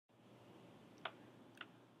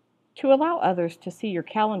To allow others to see your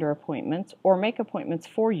calendar appointments or make appointments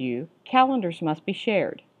for you, calendars must be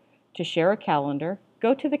shared. To share a calendar,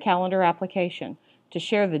 go to the Calendar application. To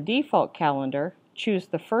share the default calendar, choose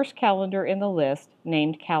the first calendar in the list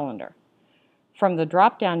named Calendar. From the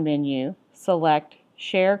drop-down menu, select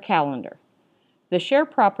Share Calendar. The Share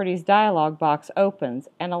Properties dialog box opens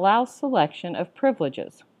and allows selection of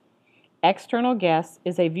privileges. External Guests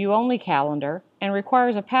is a view-only calendar and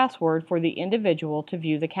requires a password for the individual to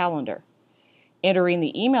view the calendar. Entering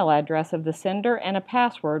the email address of the sender and a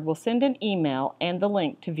password will send an email and the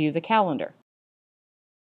link to view the calendar.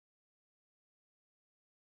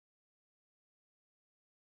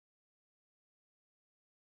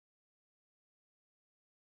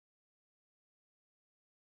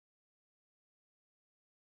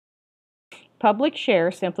 Public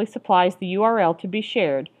Share simply supplies the URL to be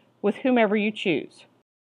shared with whomever you choose.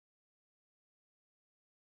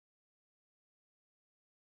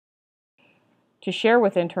 To share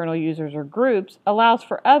with internal users or groups allows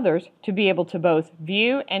for others to be able to both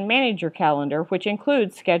view and manage your calendar, which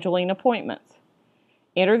includes scheduling appointments.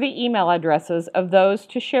 Enter the email addresses of those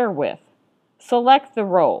to share with. Select the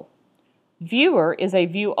role. Viewer is a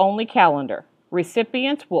view-only calendar.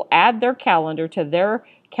 Recipients will add their calendar to their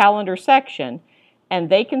calendar section, and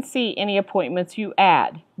they can see any appointments you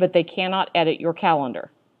add, but they cannot edit your calendar.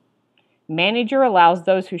 Manager allows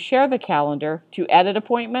those who share the calendar to edit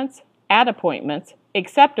appointments, add appointments,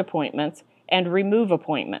 accept appointments, and remove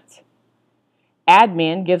appointments.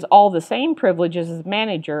 Admin gives all the same privileges as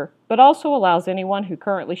manager, but also allows anyone who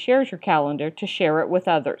currently shares your calendar to share it with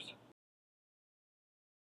others.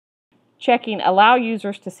 Checking Allow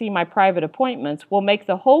Users to See My Private Appointments will make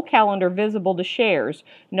the whole calendar visible to sharers,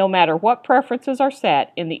 no matter what preferences are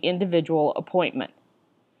set in the individual appointment.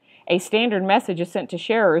 A standard message is sent to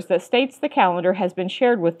sharers that states the calendar has been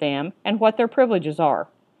shared with them and what their privileges are.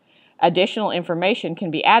 Additional information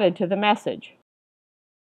can be added to the message.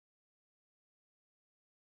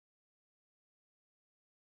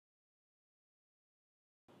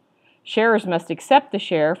 Sharers must accept the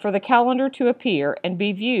share for the calendar to appear and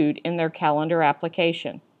be viewed in their calendar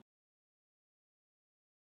application.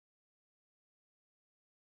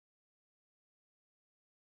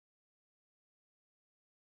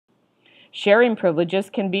 Sharing privileges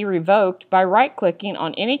can be revoked by right-clicking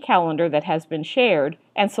on any calendar that has been shared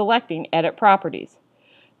and selecting Edit Properties.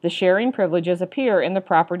 The sharing privileges appear in the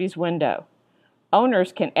Properties window.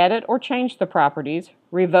 Owners can edit or change the properties,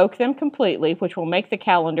 revoke them completely, which will make the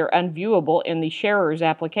calendar unviewable in the sharer's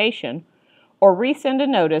application, or resend a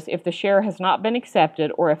notice if the share has not been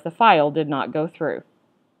accepted or if the file did not go through.